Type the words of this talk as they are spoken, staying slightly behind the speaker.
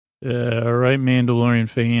All right, Mandalorian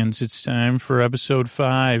fans, it's time for episode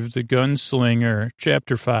 5, The Gunslinger,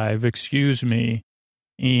 chapter 5, excuse me.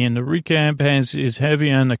 And the recap is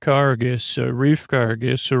heavy on the Cargus, Reef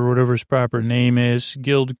Cargus, or whatever his proper name is,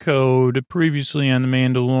 guild code, previously on the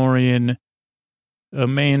Mandalorian,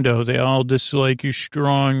 Mando, they all dislike you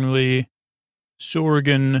strongly,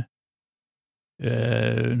 Sorgan,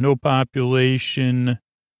 no population.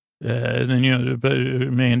 Then,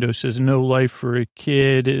 Mando says, no life for a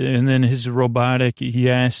kid. And then his robotic,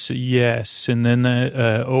 yes. And then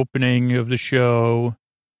the opening of the show,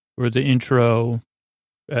 or the intro,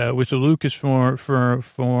 with the Lucasfilm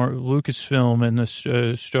and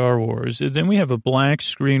the Star Wars. Then we have a black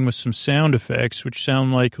screen with some sound effects, which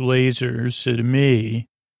sound like lasers to me.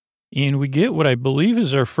 And we get what I believe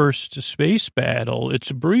is our first space battle.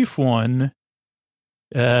 It's a brief one,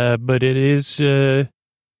 but it is...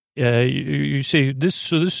 you say this,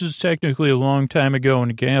 so this is technically a long time ago in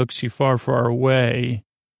a galaxy far, far away.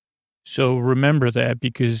 So remember that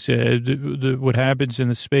because what happens in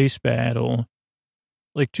the space battle,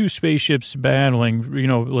 like two spaceships battling,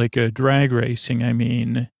 like a drag racing, I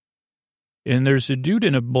mean. And there's a dude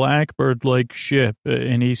in a Blackbird-like ship,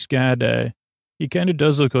 and he's got he kind of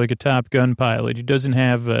does look like a Top Gun pilot. He doesn't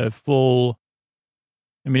have a full,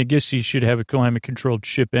 I guess he should have a climate-controlled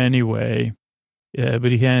ship anyway. Yeah,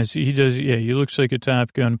 but he looks like a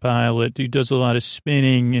Top Gun pilot. He does a lot of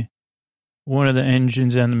spinning. One of the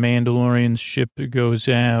engines on the Mandalorian ship goes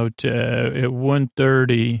out at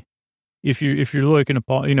 1:30. If you're looking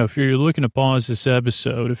to pause this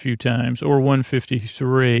episode a few times, or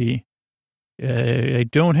 1:53, I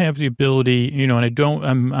don't have the ability, and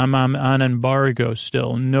I'm on embargo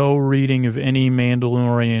still. No reading of any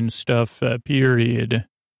Mandalorian stuff, period.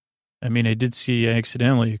 I did see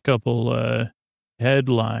accidentally a couple,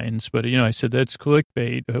 headlines, but I said that's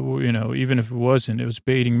clickbait. Even if it wasn't, it was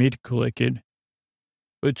baiting me to click it.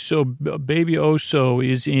 But so Baby Oso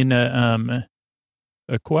is in a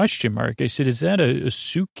question mark. I said, is that a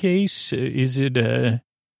suitcase? Is it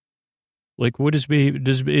what is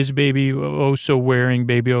Baby Oso wearing?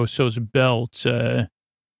 Baby Oso's belt. But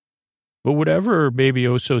whatever Baby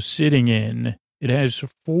Oso's sitting in, it has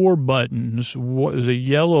 4 buttons. The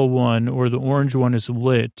yellow one or the orange one is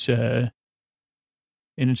lit.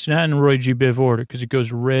 And it's not in Roy G. Biv order because it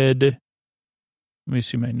goes red. Let me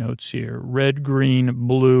see my notes here. Red, green,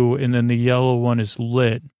 blue, and then the yellow one is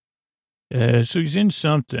lit. So he's in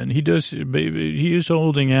something. He is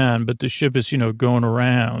holding on, but the ship is, going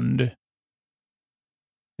around.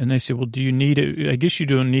 And they say, well, do you need it? I guess you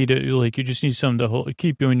don't need it. You just need something to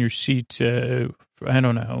keep you in your seat. I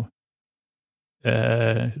don't know.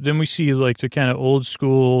 Then we see the kind of old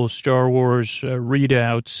school Star Wars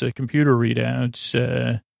readouts, computer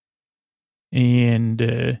readouts. And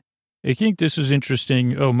I think this was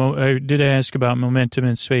interesting. I did ask about momentum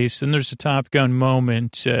in space. Then there's a Top Gun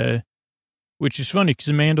moment, which is funny because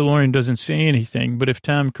the Mandalorian doesn't say anything. But if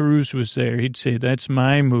Tom Cruise was there, he'd say, that's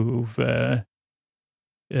my move.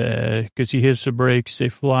 Because he hits the brakes, they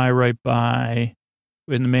fly right by.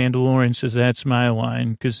 And the Mandalorian says, that's my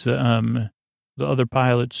line because the other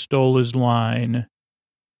pilot stole his line.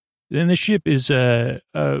 Then the ship is, the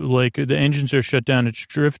engines are shut down. It's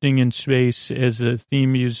drifting in space as the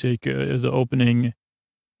theme music, the opening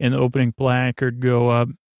placard go up.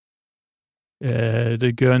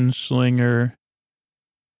 The gunslinger,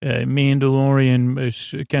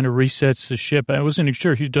 Mandalorian kind of resets the ship. I wasn't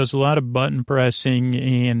sure. He does a lot of button pressing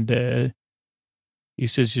and, he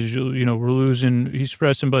says, we're losing, he's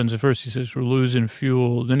pressing buttons at first. He says, we're losing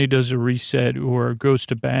fuel. Then he does a reset or goes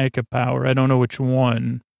to backup power. I don't know which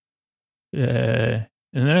one. And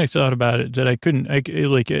then I thought about it that I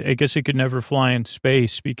guess it could never fly in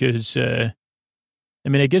space because, I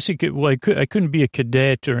guess it could, I couldn't be a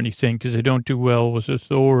cadet or anything because I don't do well with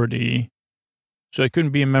authority. So I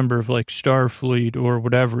couldn't be a member of Starfleet or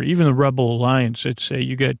whatever. Even the Rebel Alliance, I'd say,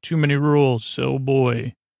 you got too many rules. Oh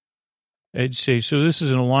boy. I'd say, so this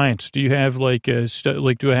is an alliance. Do you have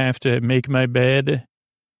do I have to make my bed?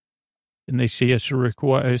 And they say, yes,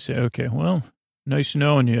 require. I say, okay, well, nice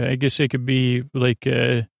knowing you. I guess I could be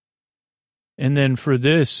and then for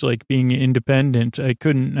this, being independent, I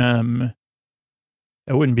couldn't, I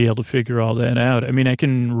wouldn't be able to figure all that out. I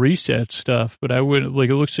can reset stuff, but I wouldn't,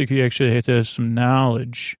 it looks like you actually have to have some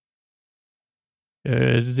knowledge.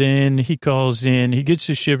 Then he calls in, he gets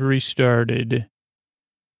the ship restarted.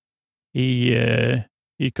 He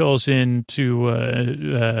calls in to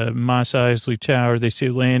Mos Eisley Tower. They say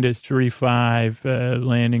land at 3-5,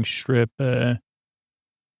 landing strip. Mandalorian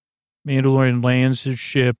lands his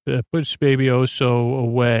ship, puts Baby Oso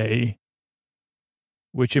away.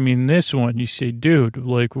 Which, I mean, this one, you say, dude,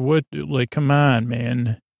 like, what, like, come on,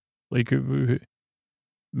 man. Like,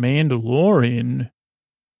 Mandolorian,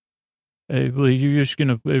 like, you're just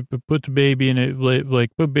going to put the baby in it, like,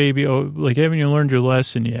 put baby, oh, like, haven't you learned your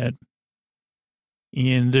lesson yet?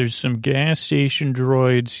 And there's some gas station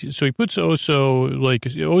droids. So he puts Oso, like,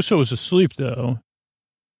 Oso is asleep, though.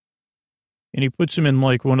 And he puts him in,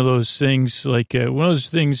 like, one of those things, like, one of those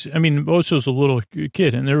things. I mean, Oso's a little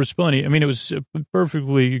kid, and there was plenty. I mean, it was a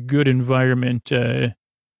perfectly good environment for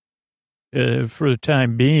the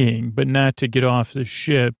time being, but not to get off the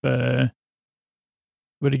ship. But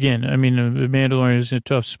again, I mean, the Mandalorian is in a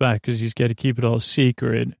tough spot because he's got to keep it all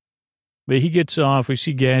secret. But he gets off. We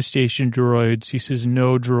see gas station droids. He says,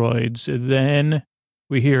 no droids. Then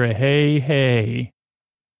we hear a hey, hey.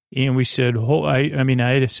 And we said,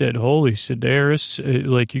 I said, holy Sedaris,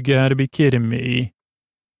 like, you got to be kidding me.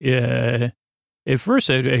 Yeah. At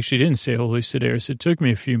first, I actually didn't say holy Sedaris. It took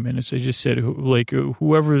me a few minutes. I just said, like,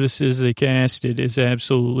 whoever this is they casted is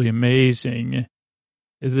absolutely amazing.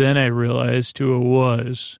 Then I realized who it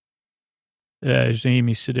was. It's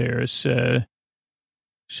Amy Sedaris.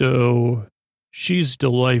 So she's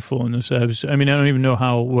delightful in this episode. I mean, I don't even know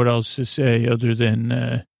what else to say other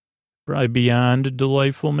than probably beyond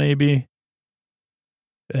delightful, maybe.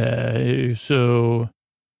 So,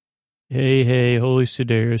 hey, holy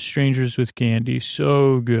Sedaris, strangers with candy,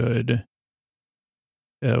 so good.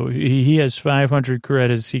 He has 500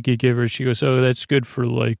 credits he could give her. She goes, oh, that's good for,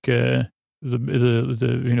 like, the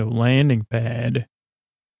landing pad.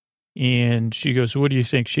 And she goes, what do you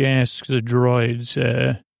think? She asks the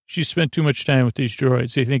droids. She spent too much time with these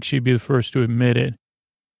droids. They think she'd be the first to admit it.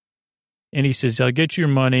 And he says, I'll get your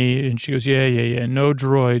money. And she goes, yeah. No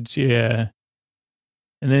droids, yeah.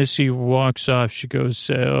 And then as he walks off, she goes,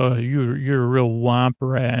 oh, you're a real womp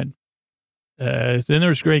rat. Then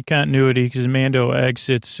there's great continuity because Mando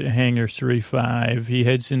exits Hangar 3-5. He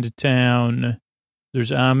heads into town.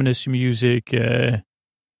 There's ominous music.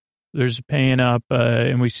 There's a pan up,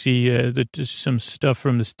 and we see some stuff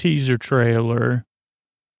from this teaser trailer.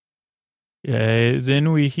 I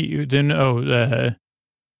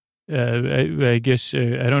guess,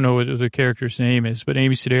 I don't know what the character's name is, but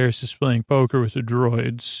Amy Sedaris is playing poker with the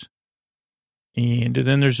droids. And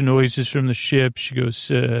then there's noises from the ship. She goes,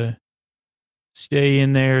 stay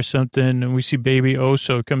in there, something. And we see baby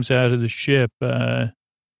Oso comes out of the ship. And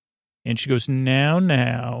she goes,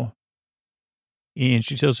 now. And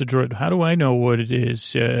she tells the droid, how do I know what it is?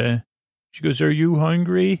 She goes, are you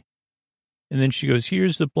hungry? And then she goes,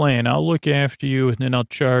 here's the plan. I'll look after you, and then I'll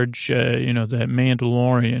charge, that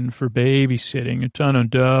Mandalorian for babysitting, a ton of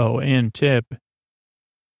dough and tip.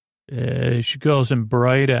 She calls him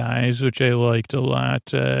Bright Eyes, which I liked a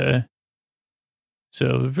lot.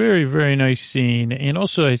 So very, very nice scene. And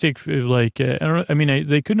also, I think, they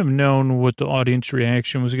couldn't have known what the audience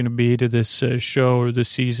reaction was going to be to this show or this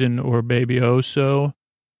season or Baby Oso.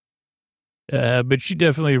 But she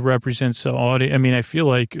definitely represents the audience. I mean, I feel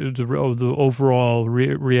like the overall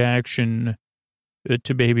reaction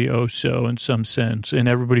to Baby Oso in some sense, in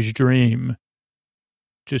everybody's dream,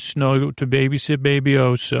 to babysit Baby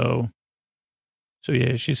Oso. So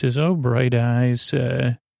yeah, she says, oh, Bright Eyes.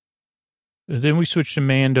 Then we switch to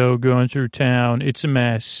Mando going through town. It's a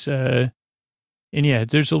mess. And yeah,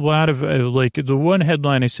 there's a lot of, the one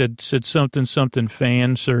headline I said something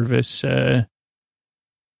fan service.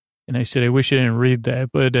 And I said, I wish I didn't read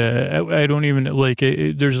that, but I don't even,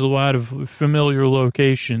 there's a lot of familiar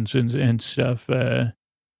locations and stuff.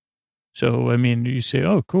 So, I mean, you say,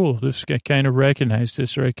 oh, cool, I kind of recognize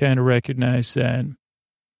this, or I kind of recognize that. It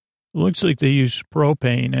looks like they use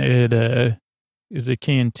propane at the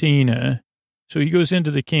cantina. So he goes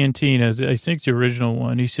into the cantina, I think the original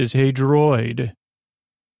one. He says, hey, droid.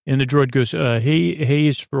 And the droid goes, hey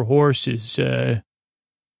is for horses.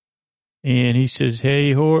 And he says,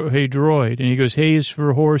 hey, droid. And he goes, hey is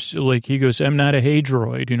for horse. He goes, I'm not a hey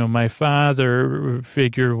droid. My father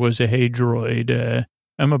figure was a hey droid.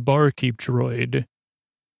 I'm a barkeep droid.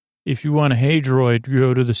 If you want a hey droid,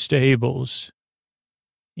 go to the stables.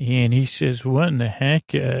 And he says, what in the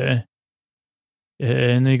heck? And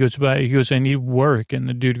then he goes, I need work. And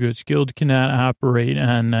the dude goes, guild cannot operate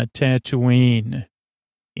on Tatooine.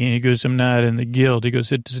 And he goes, I'm not in the guild. He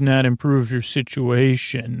goes, it does not improve your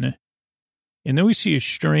situation. And then we see a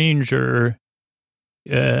stranger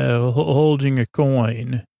holding a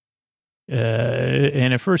coin.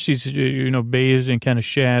 And at first he's, bathed in kind of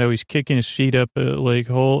shadow. He's kicking his feet up like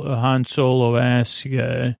Han Solo-esque.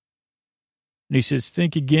 And he says,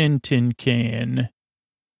 think again, tin can.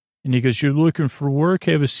 And he goes, you're looking for work?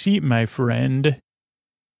 Have a seat, my friend.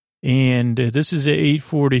 And this is at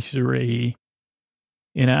 8:43.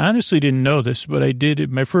 And I honestly didn't know this, but I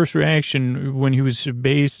did. My first reaction when he was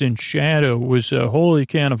bathed in shadow was Holy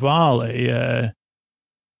Cannavale.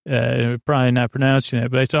 Probably not pronouncing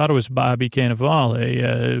that, but I thought it was Bobby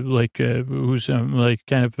Cannavale, who's like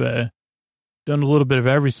kind of done a little bit of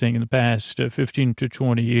everything in the past 15 to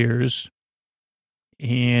 20 years.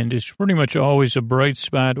 And it's pretty much always a bright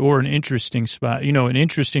spot or an interesting spot, an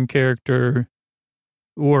interesting character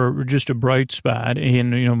or just a bright spot.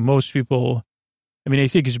 And, most people, I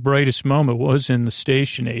think his brightest moment was in The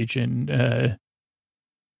Station Agent. But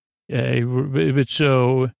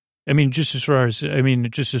so, just as far as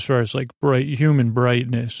like human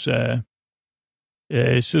brightness. So then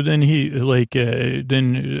then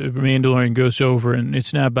Mandalorian goes over and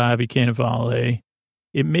it's not Bobby Cannavale.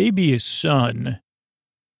 It may be his son.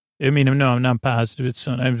 No, I'm not positive it's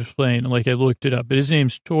son. I'm just playing, I looked it up, but his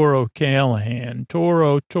name's Toro Callahan.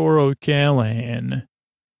 Toro Callahan.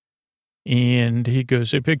 And he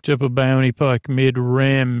goes, I picked up a bounty puck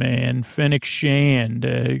mid-rim, and Fennec Shand,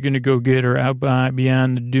 going to go get her out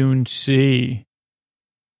beyond the Dune Sea.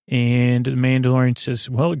 And the Mandalorian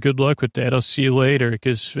says, well, good luck with that. I'll see you later,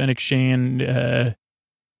 because Fennec Shand,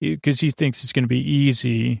 because he thinks it's going to be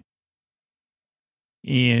easy.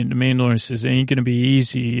 And the Mandalorian says, it ain't going to be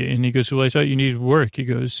easy. And he goes, well, I thought you needed work. He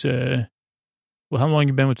goes, well, how long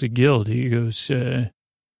you been with the guild? He goes,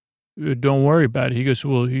 don't worry about it. He goes,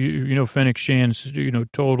 well, Fennec Shan's,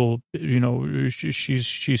 total,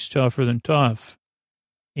 she's tougher than tough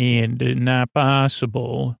and not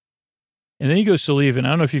possible. And then he goes to leave. And I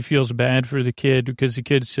don't know if he feels bad for the kid because the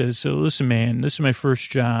kid says, so listen, man, this is my first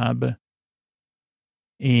job.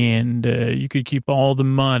 And you could keep all the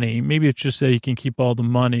money. Maybe it's just that he can keep all the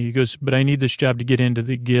money. He goes, but I need this job to get into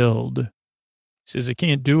the guild. He says, I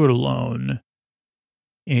can't do it alone.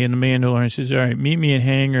 And the Mandalorian says, all right, meet me at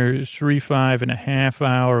hangar 3-5 in a half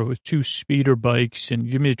hour with 2 speeder bikes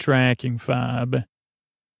and give me a tracking fob.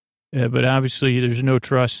 But obviously there's no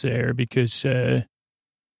trust there because, so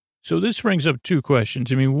this brings up 2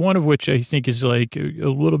 questions. One of which I think is like a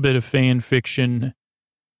little bit of fan fiction.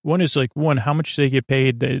 One is how much they get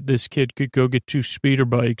paid that this kid could go get 2 speeder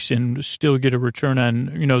bikes and still get a return on,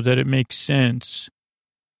 that it makes sense.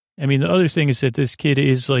 The other thing is that this kid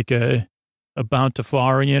is like a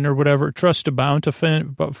Bountifarian or whatever.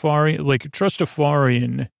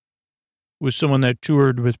 Trustafarian was someone that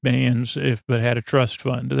toured with bands but had a trust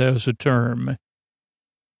fund. That was a term.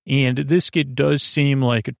 And this kid does seem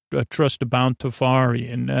like a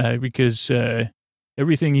Trustabountifarian because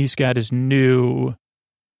everything he's got is new.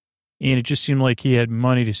 And it just seemed like he had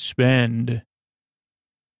money to spend.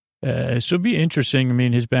 So it'd be interesting.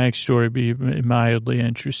 His backstory would be mildly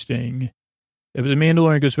interesting. But the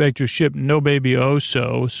Mandalorian goes back to his ship, no baby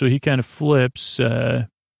Oso, so he kind of flips. There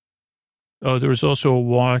was also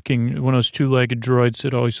one of those 2-legged droids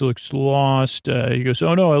that always looks lost. He goes,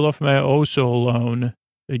 oh, no, I left my Oso alone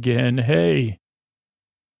again. Hey.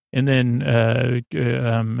 And then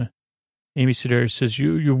Amy Sedaris says,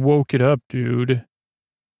 you woke it up, dude.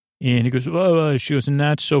 And he goes, oh, she goes,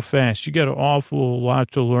 not so fast. You got an awful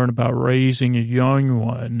lot to learn about raising a young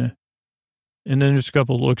one. And then there's a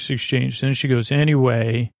couple of looks exchanged. Then she goes,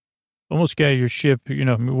 anyway, almost got your ship,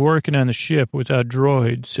 working on the ship without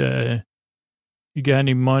droids. You got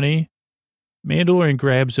any money? Mandalorian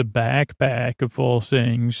grabs a backpack of all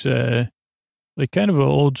things, like kind of an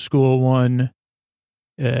old school one.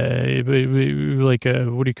 What do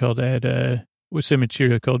you call that? What's that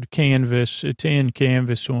material called? Canvas, a tan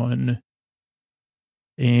canvas one.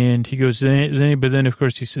 And he goes, but then of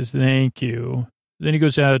course he says, thank you. Then he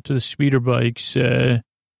goes out to the speeder bikes, and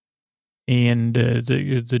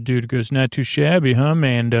the dude goes, not too shabby, huh,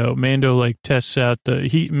 Mando? Mando, tests out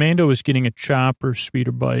Mando was getting a chopper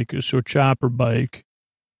speeder bike, so chopper bike,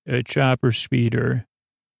 a chopper speeder.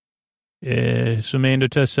 So Mando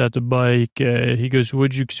tests out the bike. He goes,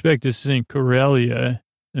 what'd you expect? This isn't Corellia.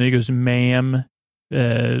 And he goes, ma'am,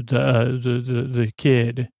 the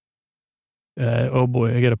kid. Oh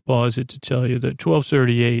boy, I got to pause it to tell you that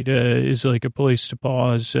 1238 is like a place to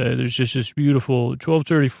pause. There's just this beautiful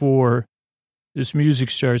 1234. This music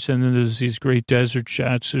starts, and then there's these great desert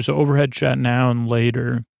shots. There's an overhead shot now and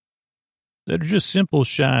later. They're just simple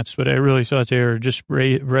shots, but I really thought they were just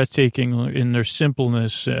breathtaking in their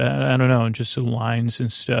simpleness. I don't know, just the lines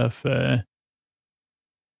and stuff. Then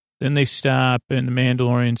they stop, and the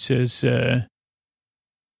Mandalorian says,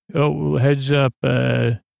 oh, heads up.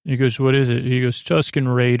 He goes, what is it? He goes,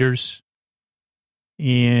 Tusken Raiders.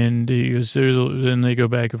 And he goes, then they go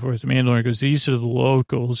back and forth. The Mandalorian goes, these are the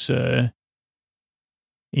locals. And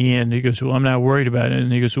he goes, well, I'm not worried about it.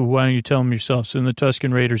 And he goes, well, why don't you tell them yourself? So then the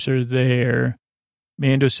Tusken Raiders are there.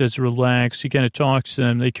 Mando says, relax. He kind of talks to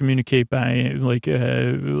them. They communicate by like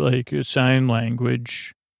sign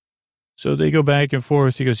language. So they go back and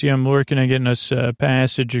forth. He goes, yeah, I'm working on getting us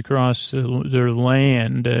passage across their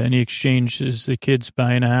land. And he exchanges the kids'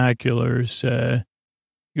 binoculars. He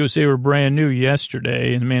goes, they were brand new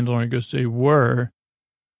yesterday. And the Mandalorian goes, they were.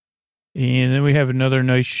 And then we have another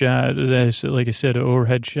nice shot. That's, like I said, an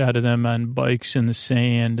overhead shot of them on bikes in the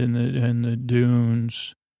sand and the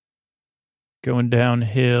dunes going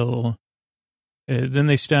downhill. Then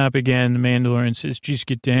they stop again. The Mandalorian says, geez,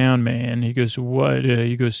 get down, man. He goes, what?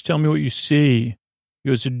 He goes, tell me what you see. He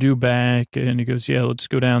goes, to do back. And he goes, yeah, let's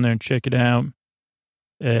go down there and check it out.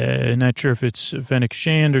 Not sure if it's Fennec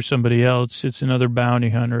Shand or somebody else. It's another bounty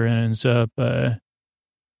hunter and ends up,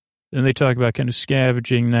 then they talk about kind of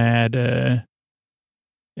scavenging that.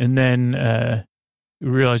 And then we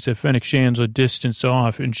realize that Fennec Shand's a distance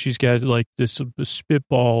off and she's got like this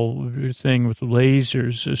spitball thing with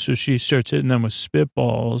lasers. So she starts hitting them with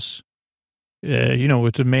spitballs,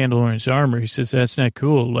 with the Mandalorian's armor. He says, that's not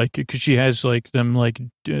cool. Like, cause she has like them,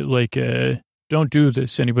 don't do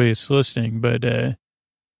this, anybody that's listening, but,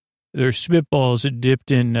 they're spitballs that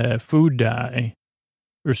dipped in, food dye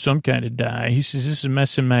or some kind of dye. He says, this is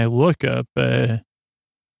messing my look up.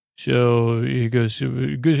 So he goes,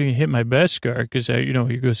 good thing you hit my Beskar, because he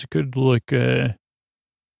goes, it could look, and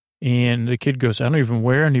the kid goes, I don't even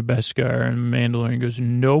wear any Beskar. And Mandalorian goes,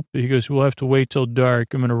 nope. He goes, we'll have to wait till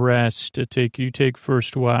dark. I'm going to rest. You take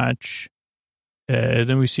first watch.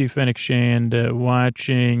 Then we see Fennec Shand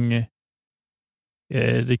watching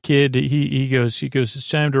the kid. He goes, it's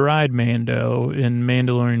time to ride, Mando. And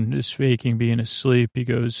Mandalorian is faking being asleep. He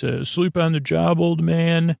goes, sleep on the job, old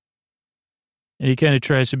man. And he kind of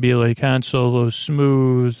tries to be like Han Solo,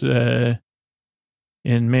 smooth. And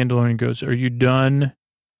Mandalorian goes, are you done?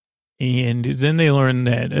 And then they learn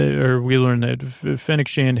that, we learn that Fennec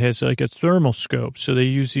Shand has like a thermal scope. So they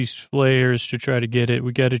use these flares to try to get it.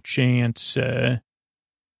 We got a chance. During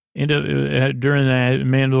that,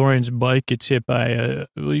 Mandalorian's bike gets hit by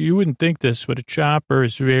you wouldn't think this, but a chopper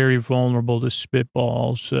is very vulnerable to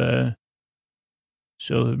spitballs.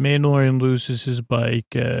 So the Mandalorian loses his bike.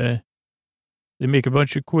 They make a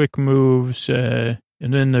bunch of quick moves, and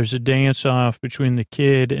then there's a dance-off between the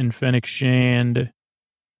kid and Fennec Shand,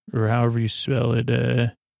 or however you spell it,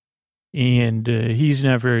 and he's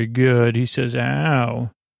not very good. He says, ow.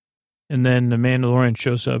 And then the Mandalorian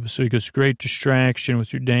shows up, so he goes, great distraction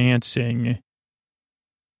with your dancing.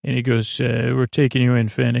 And he goes, we're taking you in,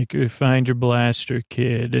 Fennec. Find your blaster,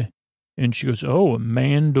 kid. And she goes, oh, a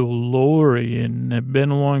Mandolorian. It's been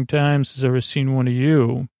a long time since I've ever seen one of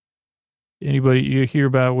you. Anybody, you hear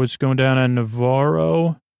about what's going down on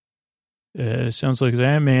Navarro? Sounds like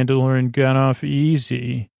that Mandalorian got off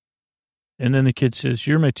easy. And then the kid says,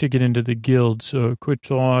 you're my ticket into the guild, so quit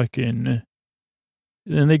talking.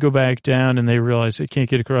 And then they go back down and they realize they can't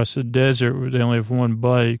get across the desert where they only have one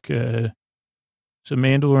bike. So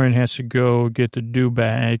Mandalorian has to go get the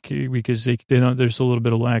do-back because they don't, there's a little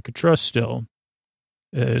bit of lack of trust still.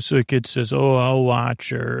 So the kid says, oh, I'll watch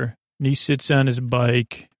her. And he sits on his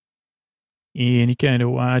bike. And he kind of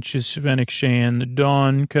watches Fennec Shand. The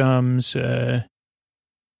dawn comes, and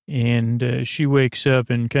she wakes up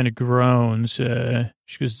and kind of groans. She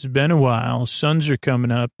goes, it's been a while. Suns are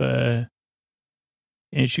coming up.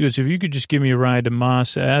 And she goes, if you could just give me a ride to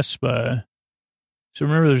Mos Espa. So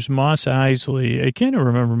remember, there's Mos Eisley. I kind of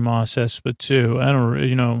remember Mos Espa, too. I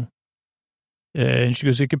don't, and she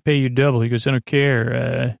goes, it could pay you double. He goes, I don't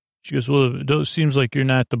care. She goes, well, it seems like you're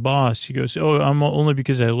not the boss. He goes, oh, I'm only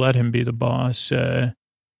because I let him be the boss. I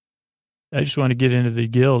just want to get into the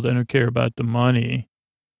guild. I don't care about the money.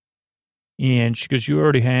 And she goes, you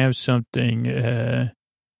already have something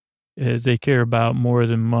they care about more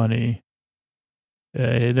than money.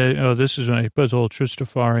 This is when I put the whole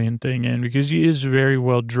Tristafarian thing in, because he is very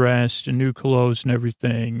well dressed and new clothes and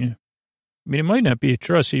everything. I mean, it might not be a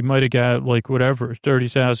trust. He might have got,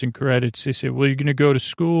 30,000 credits. They say, well, you're going to go to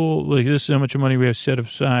school. Like, this is how much money we have set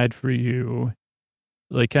aside for you.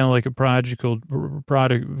 Kind of like a prodigal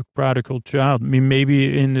child. I mean,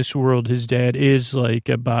 maybe in this world, his dad is like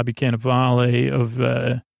a Bobby Cannavale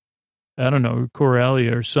of,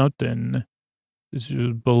 Corellia or something. This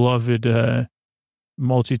beloved,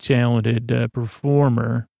 multi-talented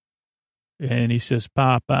performer. And he says,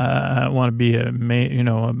 Pop, I want to be I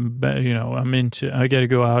got to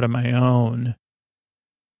go out on my own.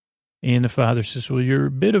 And the father says, well, you're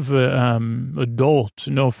a bit of a adult.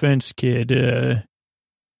 No offense, kid.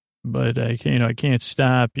 But I can't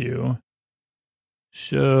stop you.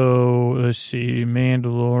 So let's see,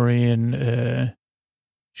 Mandalorian,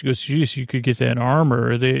 She goes, geez, you could get that armor,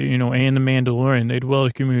 and the Mandalorian. They'd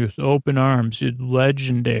welcome you with open arms. It's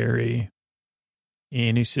legendary.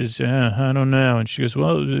 And he says, I don't know. And she goes,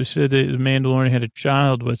 well, they said that the Mandalorian had a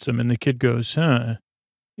child with him. And the kid goes, huh?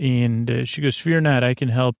 And she goes, fear not, I can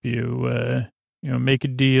help you. Make a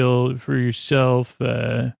deal for yourself.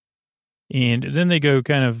 And then they go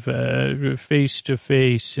kind of face to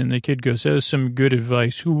face. And the kid goes, that was some good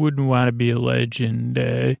advice. Who wouldn't want to be a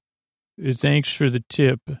legend? Thanks for the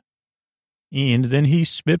tip. And then he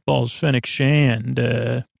spitballs Fennec Shand.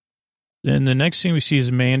 Then the next thing we see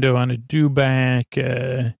is Mando on a do-back.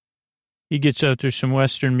 He gets out there some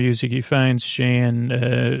Western music. He finds Shan,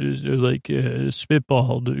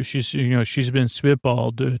 spitballed. She's been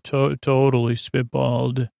spitballed, totally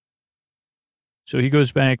spitballed. So he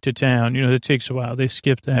goes back to town. It takes a while. They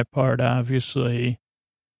skip that part, obviously.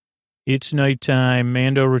 It's nighttime.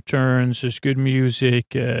 Mando returns. There's good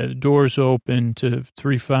music. Doors open to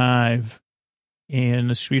 3-5. And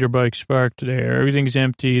the speeder bike's parked there. Everything's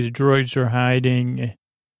empty. The droids are hiding.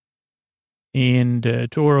 And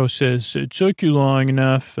Toro says, it took you long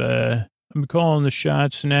enough. I'm calling the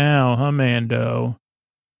shots now, huh, Mando?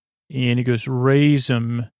 And he goes, raise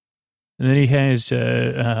him. And then he has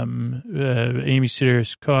Amy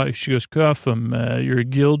Sedaris, she goes, cuff him. You're a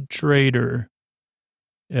guild traitor.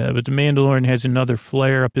 But the Mandalorian has another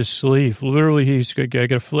flare up his sleeve. Literally, he's got, I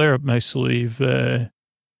got a flare up my sleeve.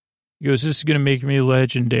 He goes, this is going to make me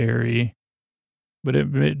legendary. But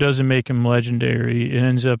it doesn't make him legendary. It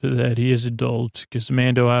ends up that he is adult because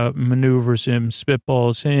Mando outmaneuvers him,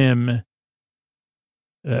 spitballs him.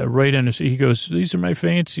 Right on his, he goes, these are my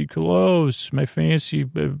fancy clothes, my fancy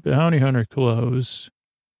bounty hunter clothes.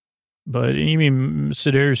 But Amy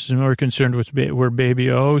Sedaris is more concerned with where Baby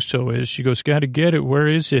Oso is. She goes, got to get it. Where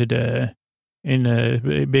is it? And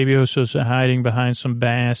Baby Oso's hiding behind some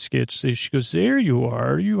baskets. She goes, there you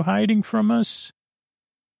are. Are you hiding from us?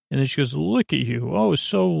 And then she goes, look at you. Oh, it's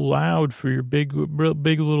so loud for your big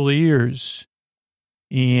little ears.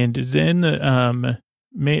 And then the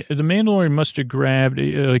Mandalorian must have grabbed,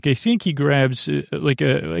 I think he grabs,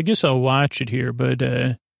 I guess I'll watch it here,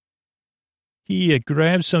 but he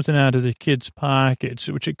grabs something out of the kid's pockets,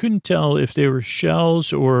 which I couldn't tell if they were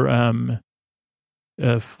shells or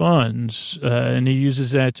funds, and he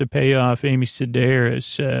uses that to pay off Amy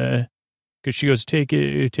Sedaris, because she goes, take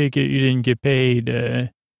it, you didn't get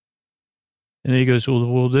paid. And then he goes, well,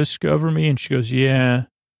 will this cover me? And she goes, yeah.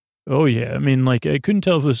 Oh, yeah. I mean, I couldn't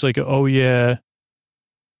tell if it was oh, yeah.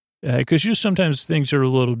 Because just sometimes things are a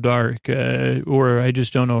little dark, or I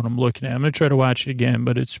just don't know what I'm looking at. I'm going to try to watch it again,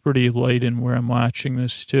 but it's pretty light in where I'm watching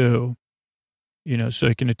this, too. So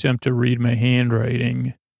I can attempt to read my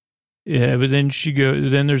handwriting. Yeah, but then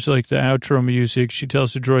then there's the outro music. She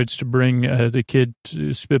tells the droids to bring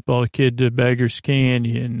the spitball kid to Beggar's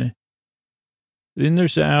Canyon. Then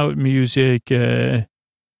there's the out music as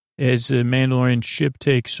the Mandalorian ship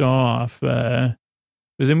takes off.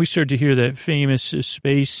 But then we start to hear that famous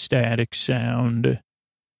space static sound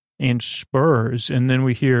and spurs. And then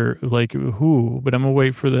we hear who, but I'm going to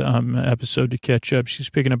wait for the episode to catch up. She's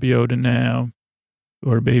picking up Yoda now,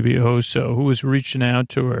 or Baby Oso, who was reaching out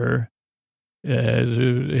to her.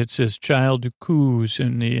 It says child coos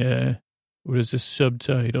in the, what is the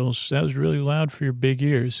subtitles? That was really loud for your big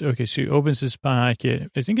ears. Okay, so he opens his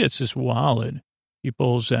pocket. I think that's his wallet. He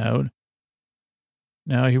pulls out.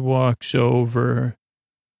 Now he walks over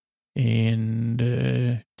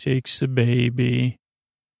and takes the baby.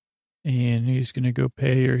 And he's going to go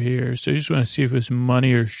pay her here. So I just want to see if it was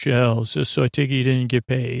money or shells. So I take it he didn't get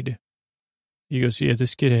paid. He goes, yeah,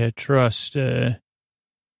 this kid had trust. And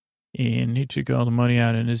he took all the money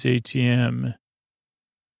out in his ATM.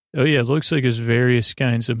 Oh, yeah, it looks like it's various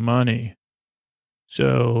kinds of money.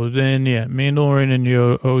 So then, yeah, Mandalorian and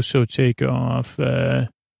Oso take off.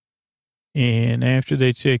 And after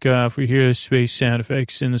they take off, we hear the space sound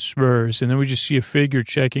effects in the spurs. And then we just see a figure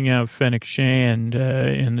checking out Fennec Shand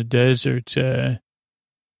in the desert at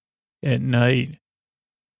night.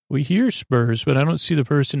 We hear spurs, but I don't see the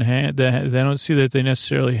person I don't see that they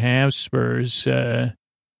necessarily have spurs.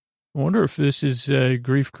 I wonder if this is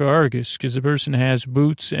Grief Kargas, because the person has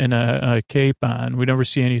boots and a cape on. We never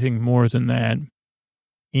see anything more than that.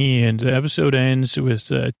 And the episode ends with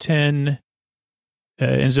 10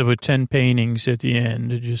 paintings at the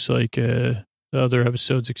end, just like the other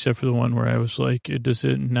episodes, except for the one where I was like, does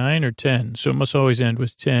it 9 or 10? So it must always end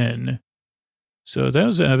with 10. So that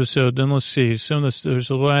was the episode. Then let's see. There's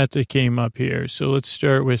a lot that came up here. So let's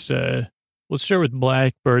start with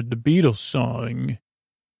Blackbird, the Beatles song.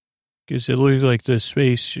 Because it looked like the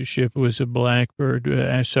spaceship was a Blackbird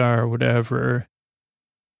SR or whatever.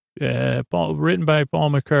 Written by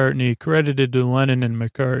Paul McCartney, credited to Lennon and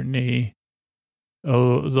McCartney.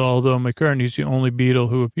 Although McCartney's the only Beatle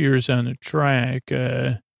who appears on the track,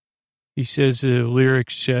 he says the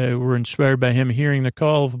lyrics were inspired by him hearing the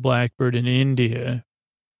call of a blackbird in India,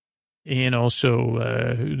 and also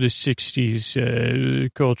the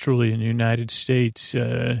 60s culturally in the United States.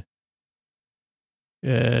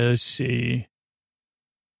 Let's see.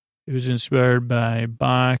 It was inspired by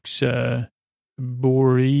Bach's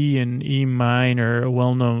Borie in E minor, a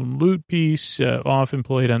well-known lute piece, often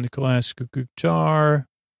played on the classical guitar.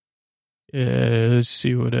 Let's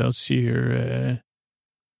see what else here.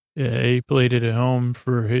 He played it at home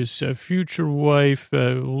for his future wife,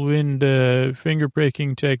 Linda.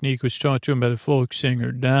 Finger-picking technique was taught to him by the folk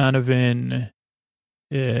singer Donovan.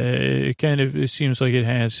 It seems like it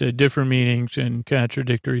has different meanings and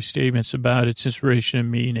contradictory statements about its inspiration and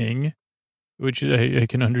meaning, which I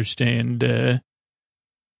can understand.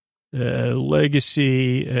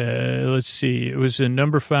 Legacy, let's see, it was a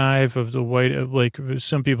number 5 of the White, like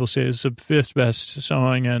some people say it's the 5th best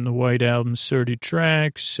song on the White Album's 30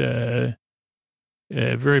 tracks. Very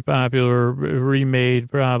popular, remade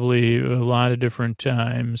probably a lot of different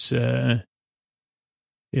times.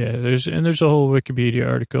 There's a whole Wikipedia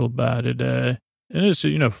article about it. And it's,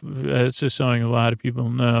 it's a song a lot of people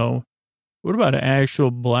know. What about an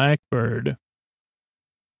actual blackbird?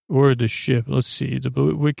 Or the ship? Let's see. The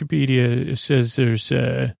Wikipedia says there's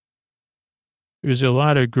a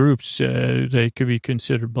lot of groups that could be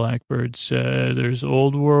considered blackbirds. There's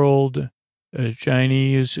Old World,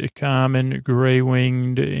 Chinese, common,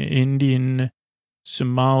 gray-winged, Indian,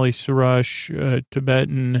 Somali thrush,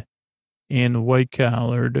 Tibetan, and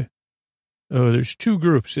white-collared. Oh, there's 2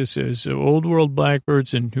 groups. It says Old World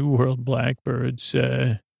blackbirds and New World blackbirds.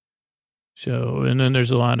 And then there's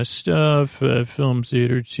a lot of stuff, film,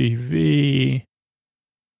 theater, TV.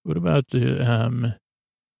 What about the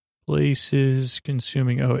places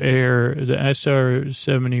consuming, air, the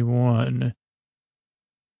SR-71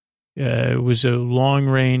 was a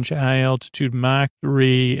long-range, high-altitude Mach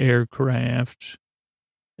 3 aircraft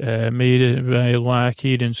made by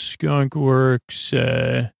Lockheed and Skunk Works.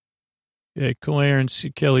 Clarence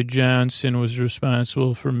Kelly Johnson was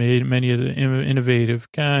responsible for many of the innovative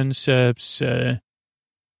concepts.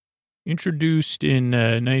 Introduced in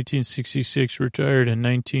 1966, retired in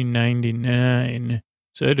 1999.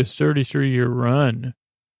 So it had a 33-year run.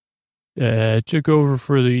 Took over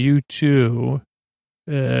for the U-2.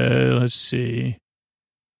 Let's see.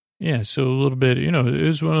 Yeah, so a little bit, it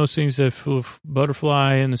was one of those things that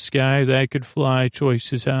butterfly in the sky, that could fly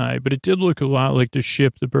twice as high. But it did look a lot like the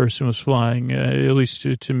ship the person was flying, at least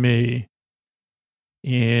to me.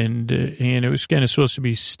 And it was kind of supposed to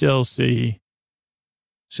be stealthy.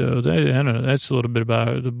 So, I don't know, that's a little bit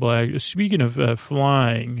about the black. Speaking of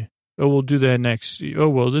flying, we'll do that next.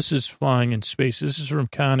 This is flying in space. This is from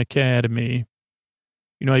Khan Academy.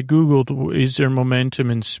 I Googled, is there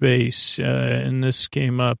momentum in space? And this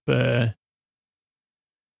came up.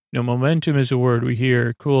 Momentum is a word we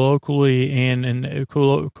hear colloquially and in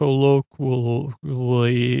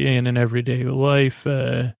everyday life.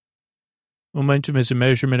 Momentum is a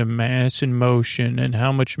measurement of mass and motion, and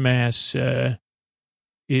how much mass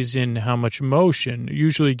is in how much motion,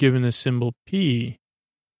 usually given the symbol P.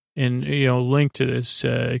 And, linked to this,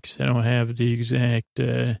 because I don't have the exact...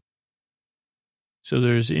 So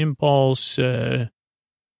there's impulse.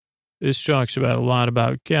 This talks about a lot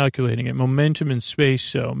about calculating it. Momentum in space.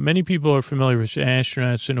 So many people are familiar with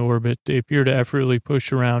astronauts in orbit. They appear to effortlessly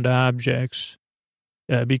push around objects.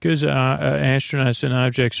 Because astronauts and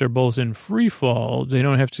objects are both in free fall, they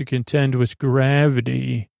don't have to contend with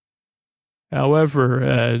gravity.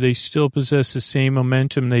 However, they still possess the same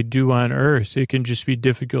momentum they do on Earth. It can just be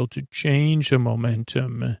difficult to change the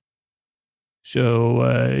momentum. So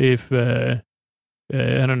if...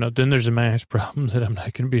 I don't know. Then there's a math problem that I'm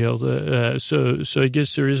not going to be able to. So I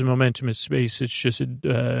guess there is a momentum in space. It's just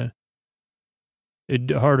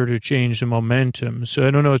harder to change the momentum. So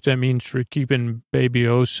I don't know what that means for keeping Baby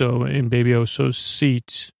Oso in Baby Oso's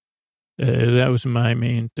seats. That was my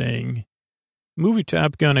main thing. Movie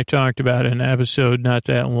Top Gun, I talked about in an episode not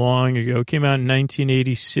that long ago. Came out in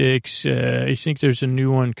 1986. I think there's a new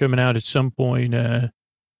one coming out at some point.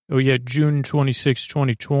 June 26,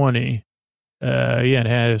 2020. It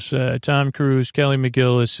has Tom Cruise, Kelly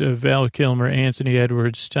McGillis, Val Kilmer, Anthony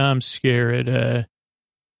Edwards, Tom Skerritt,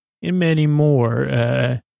 and many more.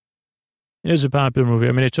 It is a popular movie.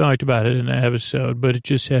 I mean, I talked about it in an episode, but it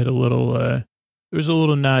just had a little, there was a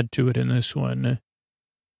little nod to it in this one.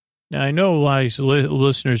 Now, I know a lot of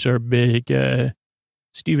listeners are big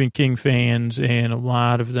Stephen King fans, and a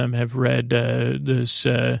lot of them have read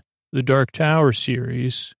the Dark Tower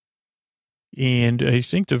series. And I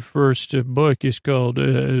think the first book is called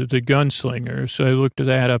The Gunslinger. So I looked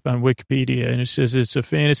that up on Wikipedia, and it says it's a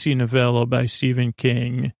fantasy novella by Stephen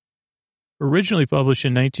King, originally published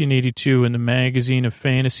in 1982 in the Magazine of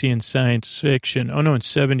Fantasy and Science Fiction. Oh, no, in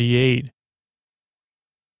 78.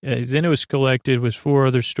 Then it was collected with 4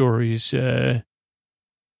 other stories as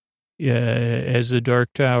The Dark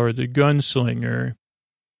Tower, The Gunslinger.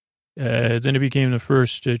 Then it became the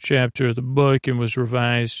first chapter of the book and was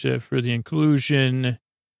revised for the inclusion.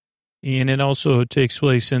 And it also takes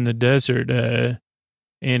place in the desert and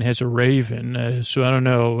has a raven. So I don't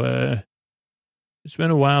know. It's been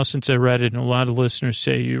a while since I read it, and a lot of listeners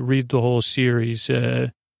say you read the whole series.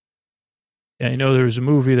 I know there was a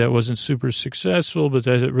movie that wasn't super successful, but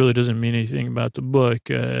that really doesn't mean anything about the book.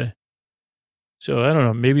 So I don't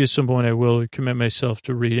know. Maybe at some point I will commit myself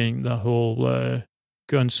to reading the whole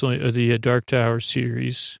Gunslinger, the Dark Tower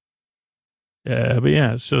series. But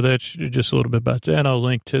yeah, so that's just a little bit about that. I'll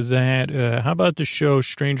link to that. How about the show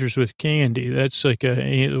Strangers with Candy? That's like an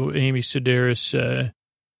Amy Sedaris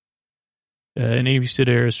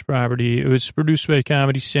property. It was produced by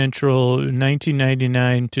Comedy Central,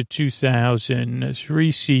 1999 to 2000,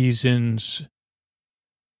 3 seasons.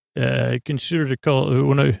 Considered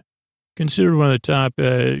one of the top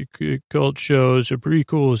cult shows. A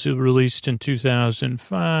prequel was released in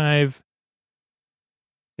 2005.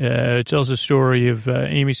 It tells the story of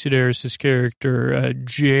Amy Sedaris' character,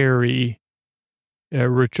 Jerry,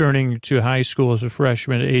 returning to high school as a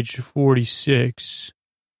freshman at age 46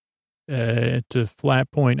 at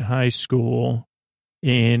Flat Point High School.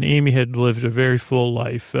 And Amy had lived a very full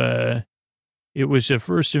life. It was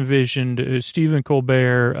first envisioned Stephen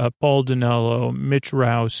Colbert, Paul Dinello, Mitch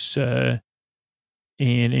Rouse, and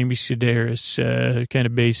Amy Sedaris, kind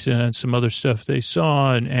of based on some other stuff they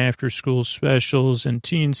saw in after-school specials and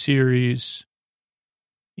teen series,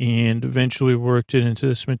 and eventually worked it into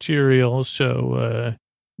this material. So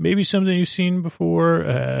maybe something you've seen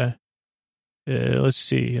before. Let's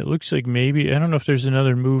see. It looks like maybe, I don't know if there's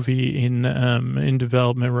another movie in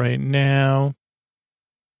development right now.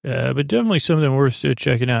 But definitely something worth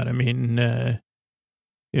checking out. I mean,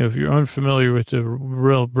 if you're unfamiliar with the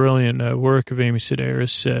real brilliant work of Amy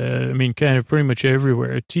Sedaris, I mean, kind of pretty much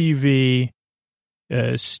everywhere, TV,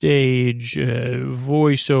 stage,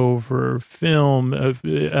 voiceover, film,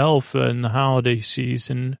 Alpha in the holiday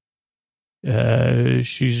season.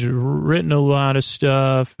 She's written a lot of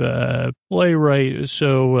stuff, playwright.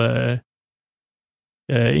 So,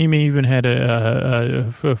 Amy even had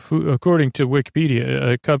according to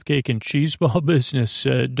Wikipedia, a cupcake and cheese ball business,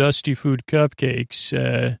 Dusty Food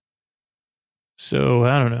Cupcakes. So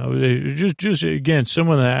I don't know, just again,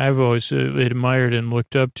 someone that I've always admired and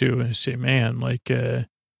looked up to, and say, man, like, I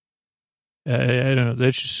don't know,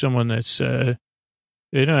 that's just someone that's, it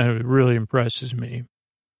really impresses me.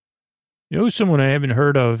 You know, someone I haven't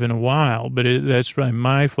heard of in a while, but that's probably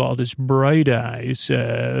my fault. It's Bright Eyes,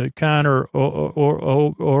 Connor,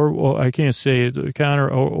 or I can't say it. Connor,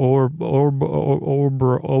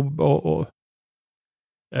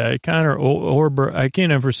 Connor, I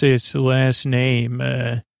can't ever say it's the last name.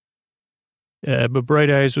 But Bright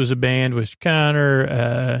Eyes was a band with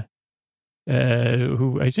Connor,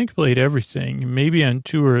 who I think played everything. Maybe on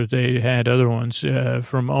tour they had other ones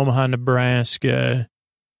from Omaha, Nebraska.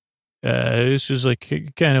 This was like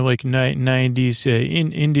kind of like 90s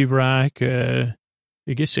indie rock. I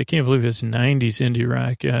guess I can't believe it's 90s indie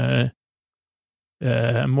rock.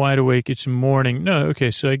 I'm wide awake. It's morning. No, okay.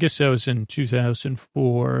 So I guess that was in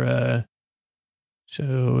 2004. So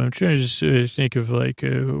I'm trying to just think of like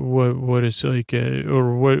what is like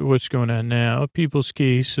or what's going on now. People's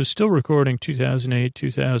Key. So still recording 2008,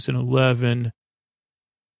 2011.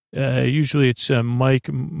 Usually it's Mike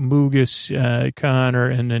Mugas, Connor,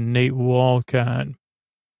 and then Nate Walcott.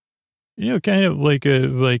 You know, kind of like a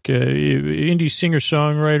indie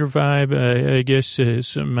singer-songwriter vibe, I guess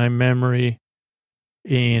is my memory.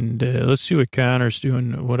 And let's see what Connor's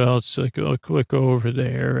doing. What else? Like, I'll click over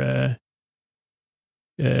there.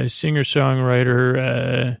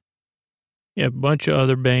 Singer-songwriter, yeah, a bunch of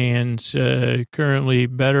other bands. Currently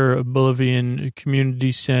Better Oblivion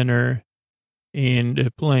Community Center, and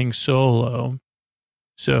playing solo.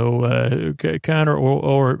 So Connor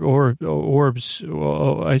Orbs,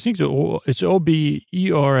 I think it's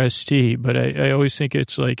Oberst, but I always think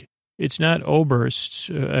it's like, it's not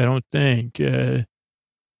Oberst, I don't think.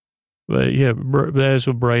 But yeah, that's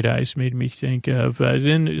what Bright Eyes made me think of.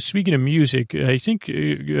 Then speaking of music, I think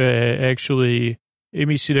actually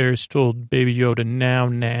Amy Sedaris told Baby Yoda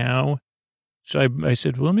now. So I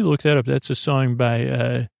said, well, let me look that up. That's a song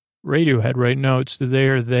by Radiohead, right? No, it's the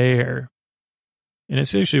There, There. And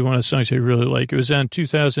it's actually one of the songs I really like. It was on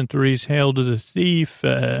 2003's Hail to the Thief.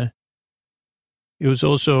 It was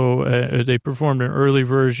also, they performed an early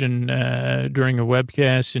version during a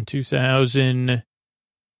webcast in 2000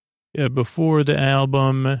 before the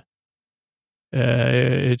album.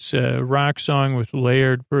 It's a rock song with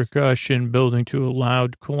layered percussion building to a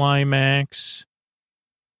loud climax.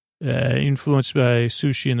 Influenced by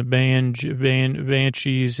Sushi and the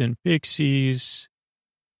Banshees and Pixies.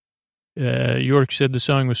 York said the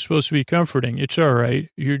song was supposed to be comforting. It's all right.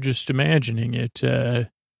 You're just imagining it.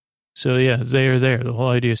 So, yeah, there. The whole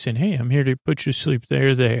idea is saying, hey, I'm here to put you to sleep.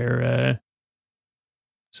 There.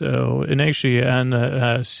 So, and actually on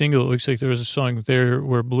the single, it looks like there was a song there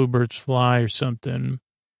where bluebirds fly or something.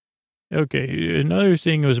 Okay, another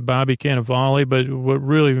thing was Bobby Cannavale, but what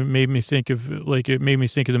really made me think of, it made me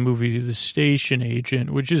think of the movie The Station Agent,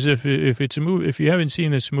 which is if it's a movie, if you haven't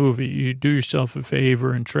seen this movie, you do yourself a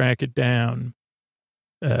favor and track it down.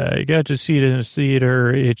 I got to see it in the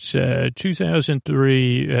theater. It's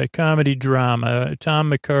 2003 comedy drama. Tom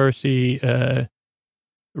McCarthy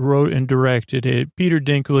wrote and directed it. Peter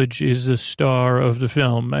Dinklage is the star of the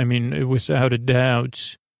film. I mean, without a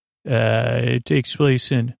doubt. It takes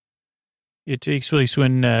place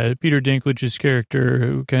when Peter Dinklage's character,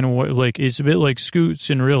 who kind of is a bit like Scoots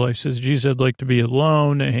in real life, says, geez, I'd like to be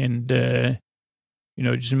alone and,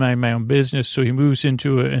 just mind my own business. So he moves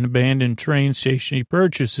into an abandoned train station. He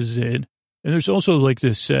purchases it. And there's also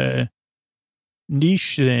this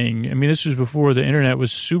niche thing. I mean, this was before the internet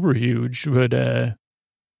was super huge, but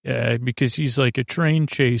because he's like a train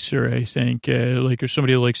chaser, I think, or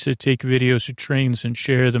somebody who likes to take videos of trains and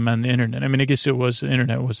share them on the internet. I mean, I guess the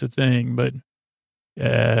internet was the thing, but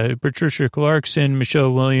Patricia Clarkson,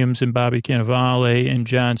 Michelle Williams, and Bobby Cannavale and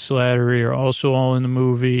John Slattery are also all in the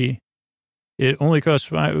movie. It only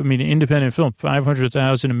cost independent film,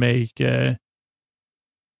 $500,000 to make.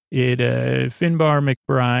 Finbar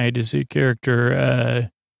McBride is a character,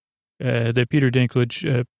 that Peter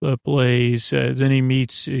Dinklage plays. Then he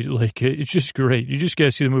meets, it's just great. You just got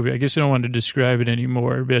to see the movie. I guess I don't want to describe it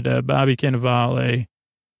anymore, but Bobby Cannavale.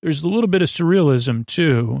 There's a little bit of surrealism,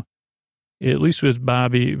 too, at least with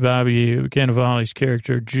Bobby Cannavale's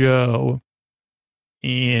character, Joe.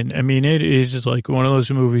 And, I mean, it is like one of those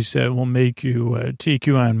movies that will make you, take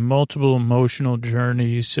you on multiple emotional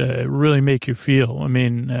journeys, really make you feel. I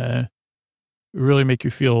mean, really make you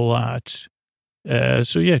feel a lot.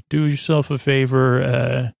 So yeah, do yourself a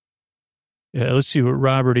favor. Let's see what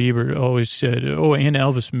Robert Ebert always said. Oh, and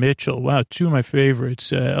Elvis Mitchell. Wow, two of my favorites.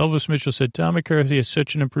 Elvis Mitchell said, Tom McCarthy has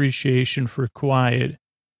such an appreciation for quiet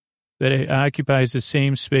that it occupies the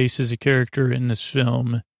same space as a character in this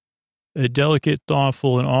film. A delicate,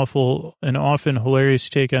 thoughtful, and often hilarious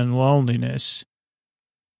take on loneliness.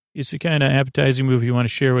 It's the kind of appetizing movie you want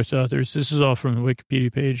to share with others. This is all from the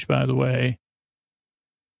Wikipedia page, by the way.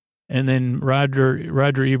 And then Roger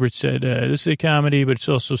Ebert said, this is a comedy, but it's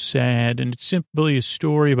also sad. And it's simply a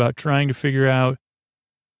story about trying to figure out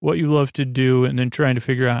what you love to do and then trying to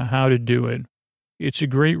figure out how to do it. It's a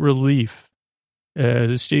great relief.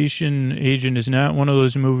 The Station Agent is not one of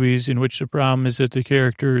those movies in which the problem is that the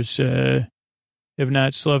characters have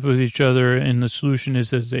not slept with each other and the solution is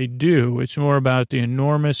that they do. It's more about the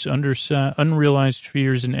enormous unrealized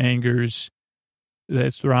fears and angers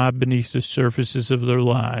that throb beneath the surfaces of their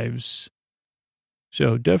lives.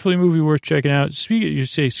 So definitely a movie worth checking out. You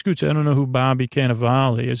say, Scoots, I don't know who Bobby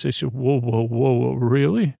Cannavale is. I said, whoa,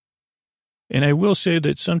 really? And I will say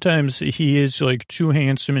that sometimes he is like too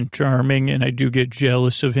handsome and charming, and I do get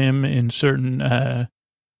jealous of him in certain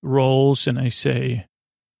roles. And I say,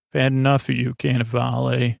 I've had enough of you,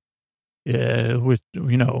 Cannavale, with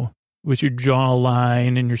your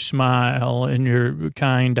jawline and your smile and your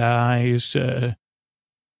kind eyes.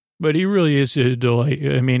 But he really is a delight.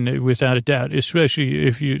 I mean, without a doubt, especially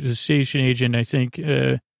if the Station Agent, I think,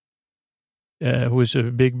 was a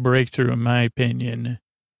big breakthrough in my opinion.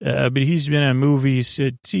 But he's been on movies,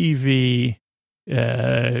 TV.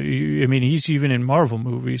 He's even in Marvel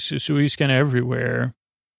movies, so he's kind of everywhere.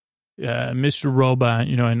 Mr. Robot,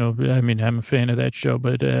 I'm a fan of that show,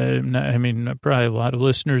 but probably a lot of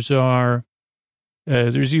listeners are.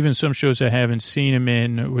 There's even some shows I haven't seen him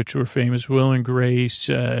in, which were famous. Will and Grace,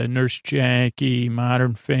 Nurse Jackie,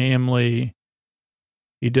 Modern Family.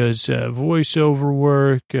 He does voiceover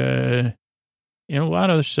work, and a lot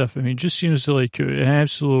of other stuff. I mean, it just seems like an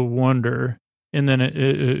absolute wonder. And then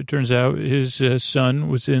it turns out his son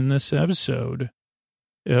was in this episode.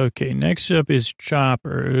 Okay, next up is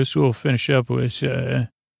Chopper. This we'll finish up with.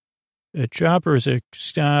 A chopper is a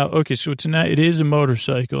style. Okay, so it is a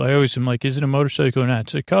motorcycle. I always am like, is it a motorcycle or not?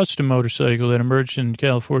 It's a custom motorcycle that emerged in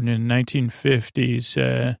California in the 1950s.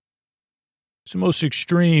 It's the most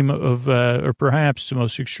extreme of, or perhaps the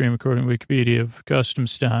most extreme, according to Wikipedia, of custom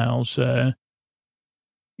styles,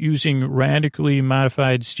 using radically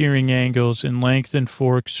modified steering angles and lengthened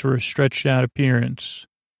forks for a stretched out appearance.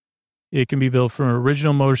 It can be built from an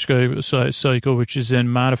original motorcycle, which is then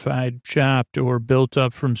modified, chopped, or built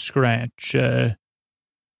up from scratch. They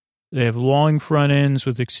have long front ends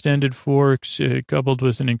with extended forks, coupled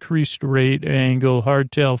with an increased rate angle,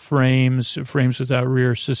 hardtail frames without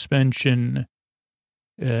rear suspension,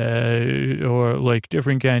 or like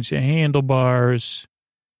different kinds of handlebars.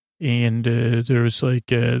 And there was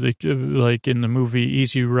like in the movie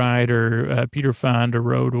Easy Rider, Peter Fonda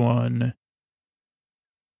rode one.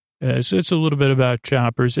 So it's a little bit about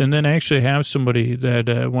choppers. And then I actually have somebody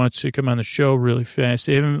that wants to come on the show really fast.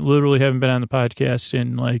 They haven't been on the podcast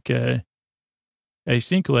in I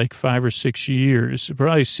think 5 or 6 years.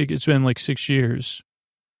 Probably it's been 6 years.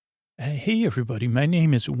 Hey, everybody. My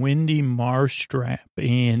name is Wendy Marstrap,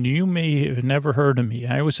 and you may have never heard of me.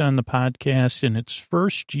 I was on the podcast in its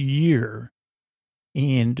first year,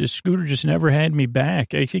 and Scooter just never had me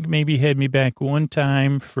back. I think maybe he had me back one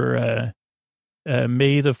time for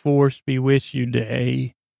May the 4th be with you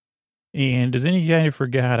day. And then he kind of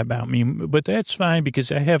forgot about me, but that's fine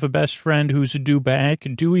because I have a best friend who's a do-back,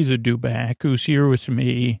 Dewey the do-back, who's here with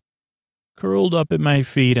me, curled up at my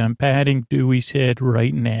feet. I'm patting Dewey's head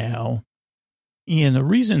right now. And the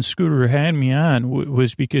reason Scooter had me on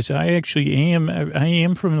was because I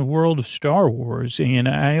am from the world of Star Wars, and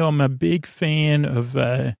I am a big fan of,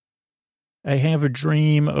 I have a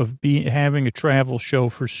dream of having a travel show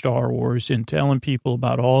for Star Wars and telling people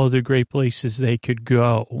about all of the great places they could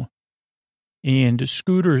go. And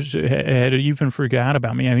Scooter's had even forgot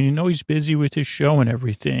about me. I mean, he's busy with his show and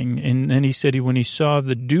everything. And then he said when he saw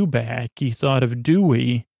the do-back, he thought of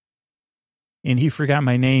Dewey. And he forgot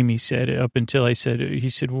my name, he said, up until he said, how are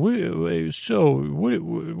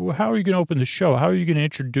you going to open the show? How are you going to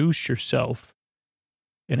introduce yourself?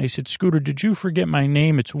 And I said, Scooter, did you forget my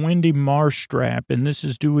name? It's Wendy Marstrap, and this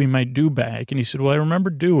is Dewey, my do-back. And he said, well, I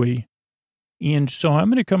remember Dewey. And so I'm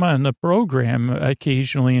going to come on the program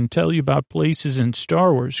occasionally and tell you about places in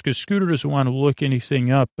Star Wars, because Scooter doesn't want to look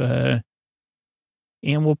anything up. And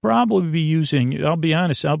we'll probably be using, I'll be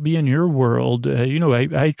honest, I'll be in your world.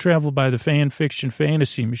 I travel by the fan fiction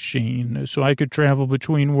fantasy machine, so I could travel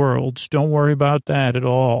between worlds. Don't worry about that at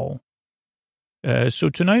all. So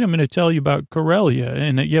tonight I'm going to tell you about Corellia,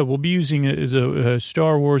 and we'll be using the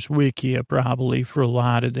Star Wars Wikia probably for a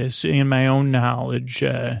lot of this and my own knowledge.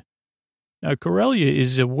 Now, Corellia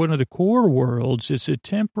is one of the core worlds. It's a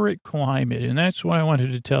temperate climate, and that's what I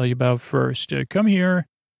wanted to tell you about first. Come here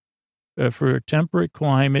for a temperate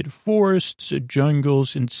climate, forests,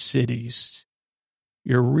 jungles, and cities.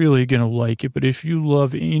 You're really going to like it, but if you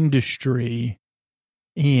love industry,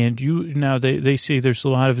 and they say there's a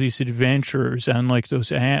lot of these adventurers on those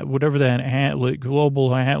whatever that Atlas,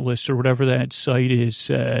 Global Atlas or whatever that site is,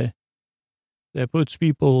 that puts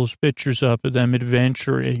people's pictures up of them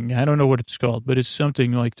adventuring. I don't know what it's called, but it's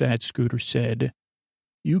something like that, Scooter said.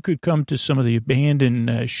 You could come to some of the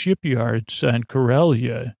abandoned shipyards on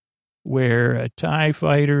Corellia where TIE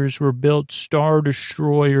fighters were built, Star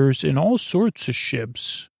Destroyers, and all sorts of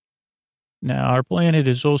ships. Now, our planet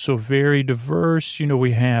is also very diverse.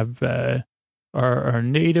 We have our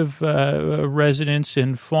native residents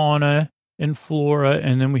and fauna and flora,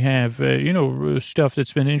 and then we have, stuff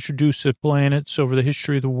that's been introduced to planets over the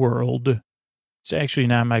history of the world. It's actually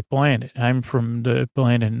not my planet. I'm from the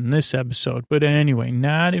planet in this episode. But anyway,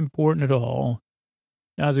 not important at all.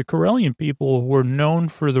 Now, the Corellian people were known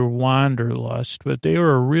for their wanderlust, but they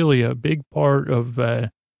were really a big part of the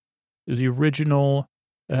original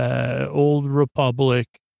Old Republic,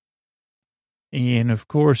 and of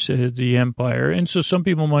course the Empire. And so some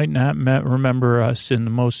people might not remember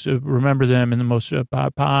them in the most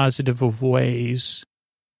positive of ways.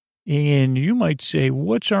 And you might say,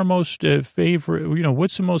 what's our most favorite?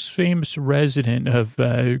 What's the most famous resident of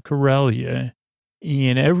Corellia?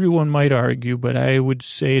 And everyone might argue, but I would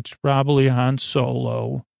say it's probably Han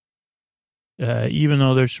Solo. Even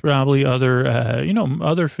though there's probably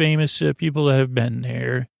other famous people that have been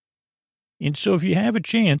there. And so if you have a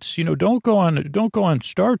chance, don't go on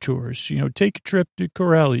Star Tours, take a trip to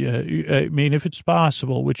Corellia. I mean, if it's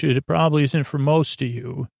possible, which it probably isn't for most of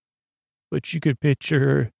you, but you could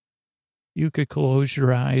close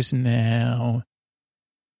your eyes now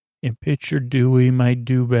and picture Dewey, my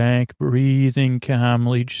do-back, breathing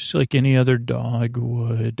calmly, just like any other dog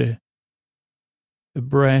would. the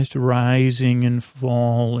breath rising and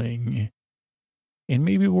falling. And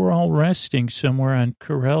maybe we're all resting somewhere on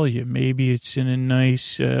Karelia. Maybe it's in a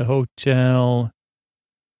nice hotel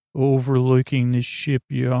overlooking the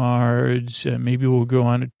shipyards. Maybe we'll go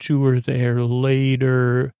on a tour there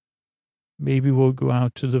later. Maybe we'll go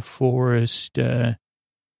out to the forest and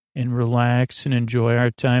relax and enjoy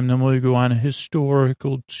our time. Then we'll go on a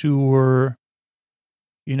historical tour.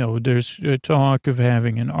 You know, there's a talk of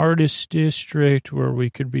having an artist district where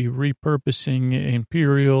we could be repurposing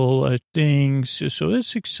imperial things. So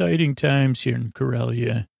it's exciting times here in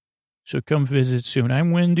Karelia. So come visit soon.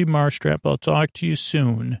 I'm Wendy Marstrap. I'll talk to you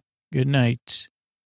soon. Good night.